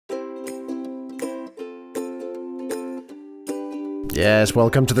Yes,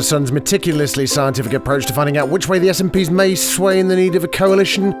 welcome to the Sun's meticulously scientific approach to finding out which way the SNPs may sway in the need of a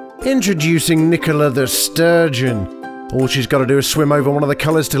coalition. Introducing Nicola the sturgeon. All she's got to do is swim over one of the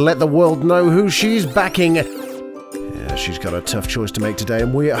colours to let the world know who she's backing. Yeah, she's got a tough choice to make today,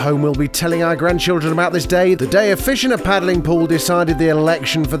 and we at home will be telling our grandchildren about this day, the day a fish in a paddling pool decided the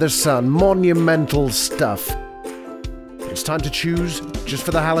election for the Sun. Monumental stuff. It's time to choose, just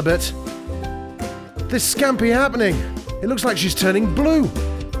for the halibut. This can't be happening. It looks like she's turning blue.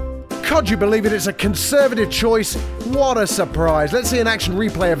 Could you believe it? It's a conservative choice. What a surprise. Let's see an action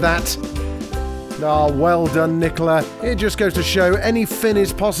replay of that. Oh, well done, Nicola. It just goes to show any fin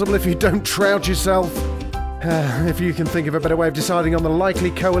is possible if you don't trout yourself. If you can think of a better way of deciding on the likely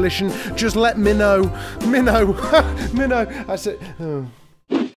coalition, just let Minnow. I said... Oh.